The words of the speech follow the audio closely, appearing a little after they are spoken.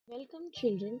Welcome,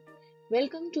 children.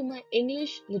 Welcome to my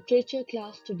English literature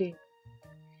class today.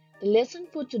 The lesson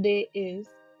for today is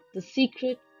The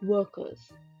Secret Workers.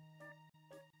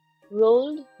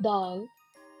 Roald Dahl,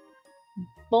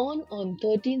 born on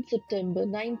 13 September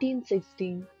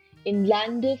 1916 in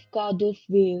Llandaff, Cardiff,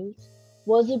 Wales,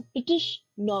 was a British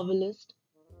novelist,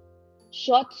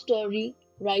 short story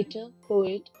writer,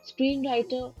 poet,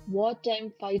 screenwriter,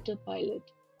 wartime fighter pilot.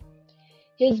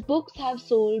 His books have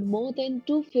sold more than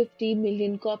 250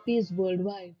 million copies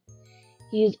worldwide.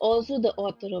 He is also the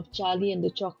author of Charlie and the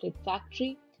Chocolate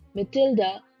Factory,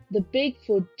 Matilda, the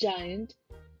Bigfoot Giant,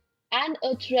 and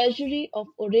a treasury of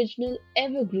original,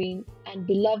 evergreen, and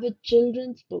beloved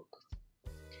children's books.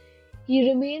 He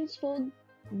remains for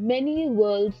many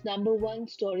world's number one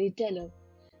storyteller.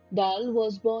 Dahl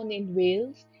was born in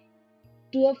Wales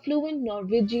to affluent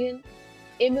Norwegian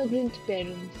immigrant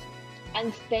parents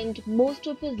and spent most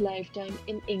of his lifetime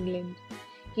in England.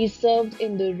 He served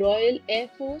in the Royal Air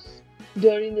Force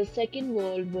during the Second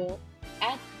World War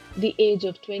at the age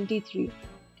of 23.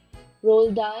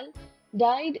 Roald Dahl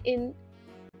died in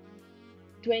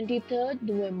 23rd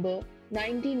November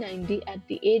 1990 at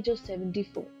the age of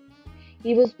 74.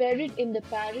 He was buried in the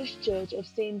parish church of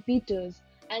St. Peter's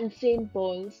and St.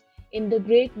 Paul's in the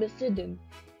Great Macedon,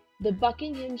 the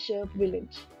Buckinghamshire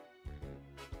village.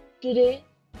 Today,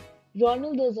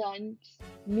 Ronald Dazan's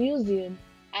Museum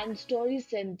and Story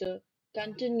Center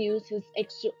continues his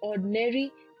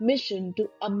extraordinary mission to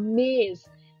amaze,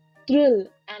 thrill,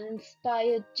 and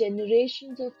inspire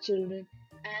generations of children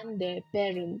and their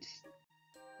parents.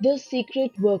 The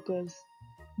Secret Workers.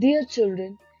 Dear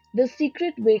children, The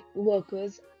Secret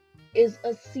Workers is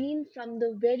a scene from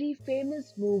the very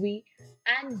famous movie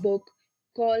and book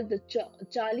called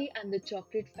Charlie and the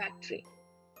Chocolate Factory.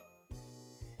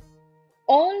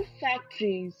 All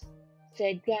factories,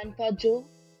 said Grandpa Joe,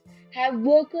 have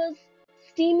workers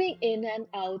steaming in and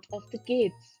out of the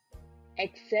gates,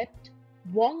 except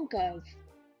Wonka's.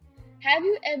 Have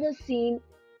you ever seen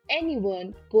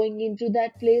anyone going into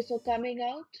that place or coming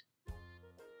out?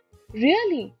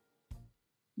 Really?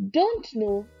 Don't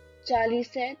know, Charlie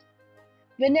said.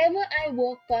 Whenever I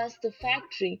walk past the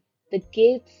factory, the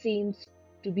gate seems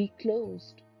to be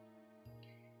closed.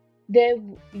 There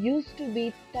used to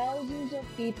be thousands of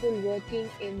people working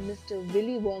in Mr.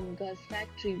 Willy Wonka's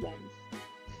factory once,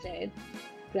 said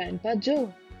Grandpa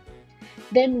Joe.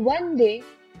 Then one day,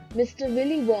 Mr.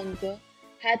 Willy Wonka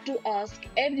had to ask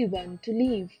everyone to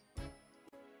leave.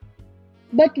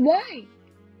 But why?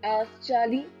 Asked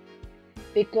Charlie.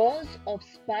 Because of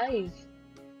spies.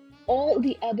 All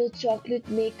the other chocolate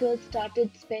makers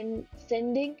started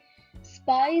sending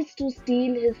spies to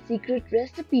steal his secret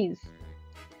recipes.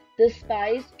 The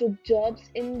spies took jobs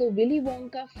in the Willy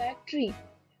Wonka factory,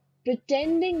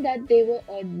 pretending that they were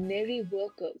ordinary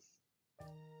workers.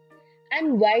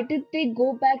 And why did they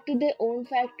go back to their own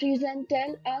factories and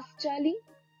tell? Asked Charlie.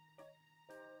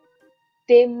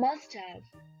 They must have,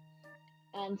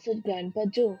 answered Grandpa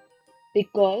Joe,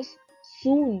 because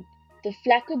soon the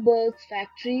Flackerberg's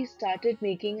factory started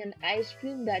making an ice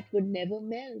cream that would never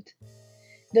melt.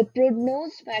 The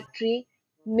Prodno's factory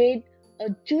made a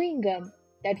chewing gum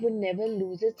that would never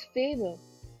lose its flavor,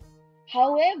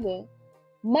 however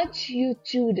much you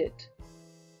chewed it.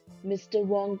 Mr.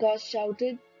 Wonka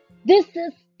shouted, "This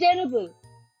is terrible!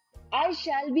 I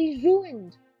shall be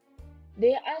ruined!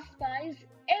 There are spies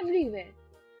everywhere!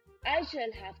 I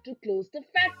shall have to close the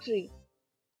factory!"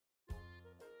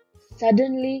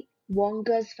 Suddenly,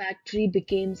 Wonka's factory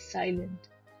became silent.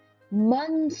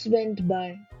 Months went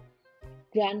by.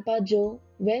 Grandpa Joe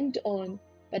went on,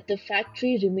 but the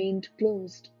factory remained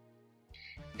closed.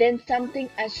 Then something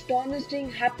astonishing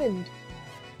happened.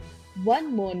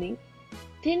 One morning,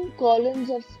 thin columns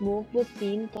of smoke were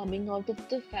seen coming out of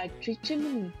the factory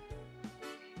chimney.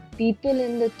 People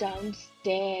in the town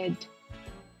stared.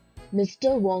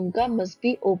 "Mr. Wonka must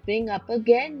be opening up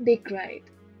again," they cried.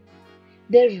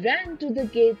 They ran to the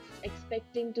gates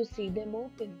expecting to see them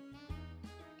open.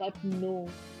 But no,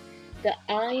 the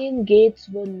iron gates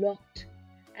were locked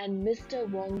and Mr.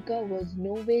 Wonka was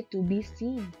nowhere to be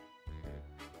seen.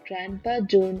 Grandpa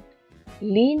Joe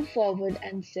leaned forward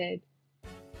and said,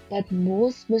 "But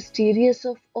most mysterious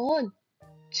of all,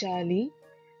 Charlie,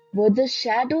 were the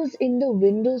shadows in the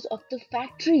windows of the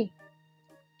factory.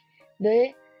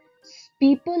 The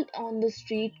people on the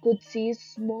street could see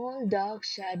small dark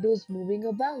shadows moving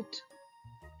about."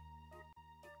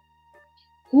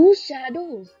 "Whose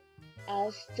shadows?"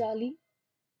 asked Charlie.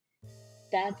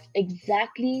 That's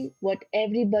exactly what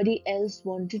everybody else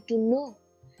wanted to know.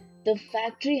 "The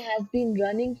factory has been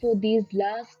running for these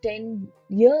last 10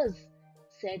 years,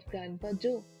 said Grandpa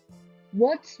Joe.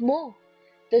 What's more,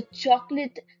 the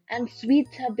chocolate and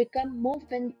sweets have become more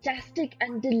fantastic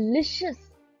and delicious.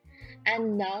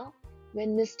 And now,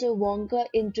 when Mr. Wonka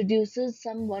introduces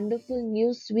some wonderful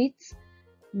new sweets,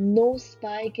 no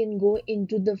spy can go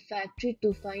into the factory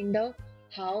to find out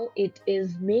how it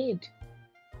is made.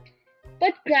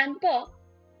 But Grandpa,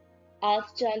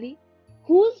 asked Charlie,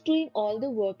 who's doing all the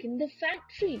work in the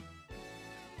factory?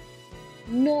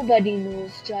 Nobody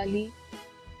knows, Charlie.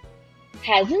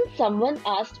 Hasn't someone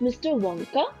asked Mr.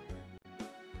 Wonka?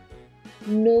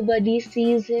 Nobody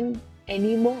sees him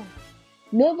anymore.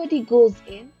 Nobody goes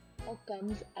in or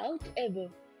comes out ever.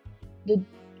 The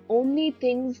only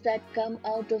things that come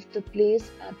out of the place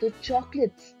are the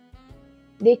chocolates.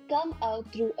 They come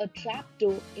out through a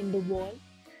trapdoor in the wall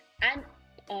and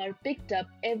are picked up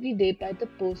every day by the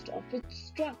post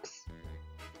office trucks.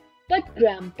 But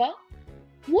Grandpa,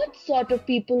 what sort of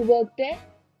people work there?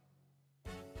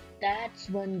 That's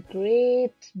one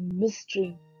great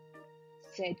mystery,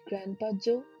 said Grandpa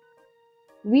Joe.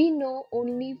 We know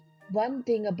only one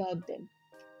thing about them.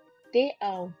 They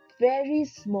are very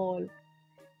small.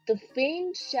 The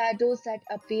faint shadows that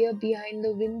appear behind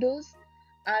the windows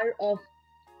are of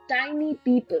tiny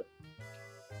people,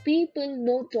 people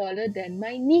no taller than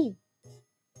my knee.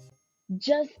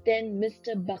 Just then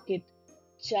Mr. Bucket,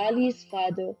 Charlie's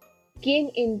father, came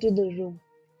into the room.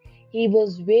 He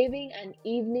was waving an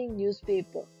evening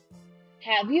newspaper.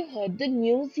 Have you heard the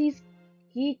news?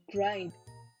 He cried.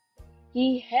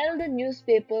 He held the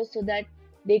newspaper so that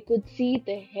they could see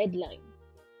the headline.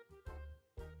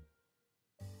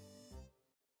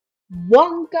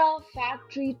 Wonka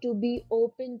factory to be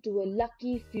open to a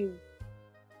lucky few.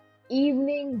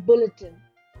 Evening Bulletin.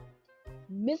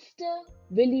 Mr.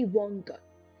 Willy Wonka,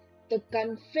 the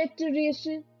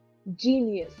Confederation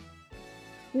genius,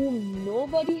 whom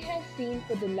nobody has seen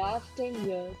for the last 10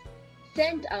 years,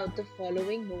 sent out the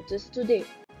following notice today.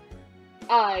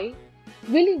 I,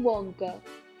 Willy Wonka,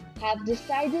 have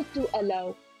decided to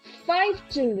allow 5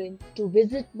 children to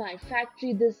visit my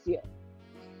factory this year.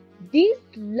 These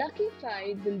lucky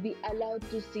 5 will be allowed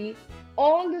to see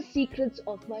all the secrets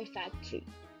of my factory.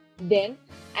 Then,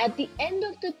 at the end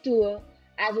of the tour,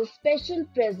 as a special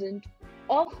present,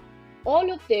 all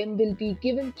of them will be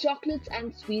given chocolates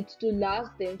and sweets to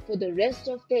last them for the rest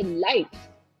of their lives.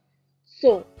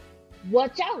 So,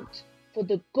 watch out for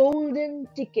the golden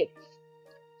tickets.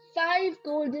 5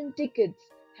 golden tickets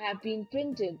have been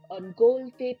printed on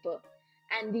gold paper,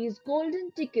 and these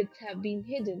golden tickets have been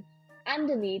hidden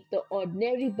underneath the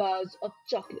ordinary bars of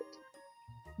chocolate.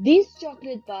 These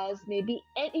chocolate bars may be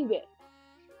anywhere,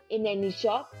 in any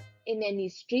shop, in any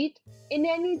street, in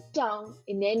any town,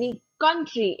 in any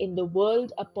country in the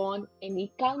world, upon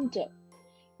any counter,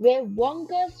 where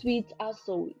Wonka sweets are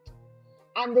sold.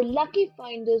 And the lucky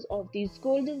finders of these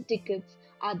golden tickets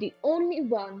are the only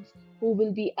ones who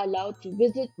will be allowed to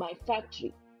visit my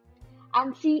factory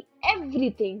and see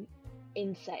everything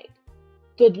inside.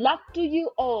 Good luck to you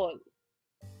all.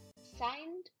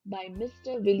 Signed by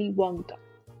Mr. Willy Wonka.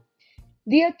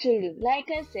 Dear children, like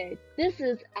I said, this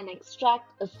is an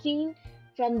extract, a scene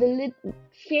from the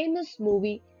famous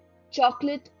movie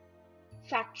Chocolate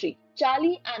Factory,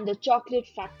 Charlie and the Chocolate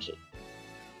Factory,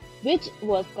 which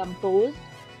was composed,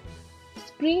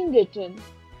 screenwritten,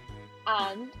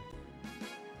 and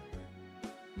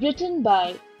written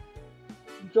by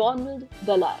Ronald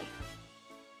Galai.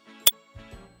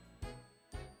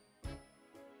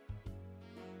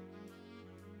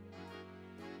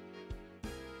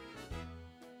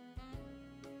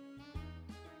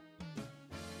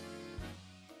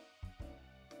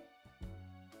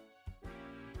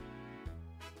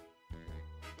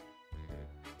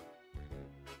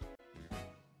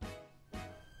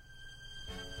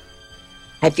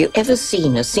 Have you ever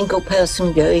seen a single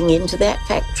person going into that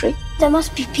factory? There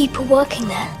must be people working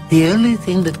there. The only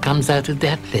thing that comes out of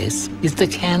that place is the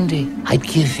candy. I'd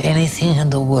give anything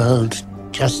in the world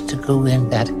just to go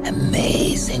in that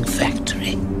amazing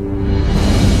factory.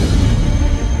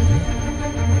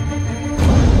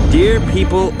 Dear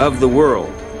people of the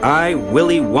world, I,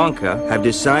 Willy Wonka, have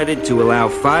decided to allow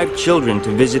 5 children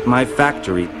to visit my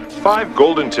factory. 5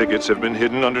 golden tickets have been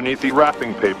hidden underneath the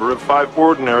wrapping paper of 5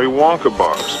 ordinary Wonka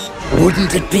bars.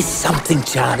 Wouldn't it be something,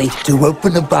 Charlie, to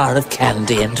open a bar of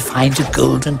candy and find a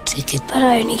golden ticket? But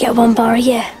I only get 1 bar a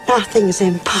year. Nothing's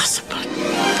impossible.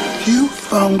 You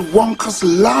found Wonka's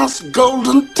last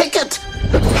golden ticket!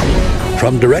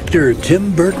 From director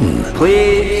Tim Burton.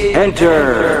 Please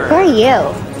enter. Who are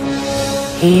you?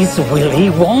 He's Willy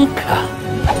Wonka.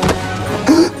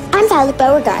 I'm Violet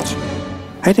Beauregard.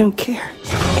 I don't care.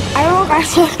 I work at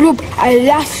the club. I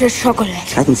love the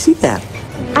chocolate. I can see that.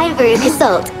 I'm Veruca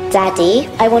Salt. Daddy,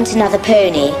 I want another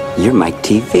pony. You're my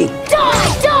TV.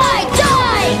 Die! Die!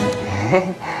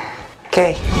 Die!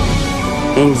 Okay.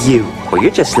 And you? Well,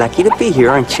 you're just lucky to be here,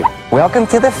 aren't you? Welcome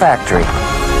to the factory.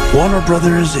 Warner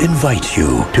Brothers invite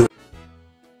you to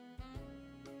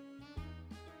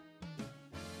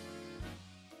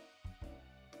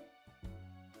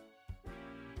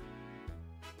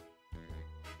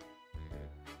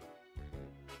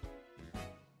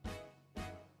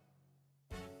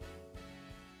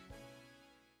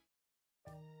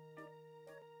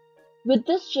With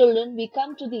this, children, we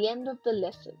come to the end of the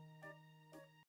lesson.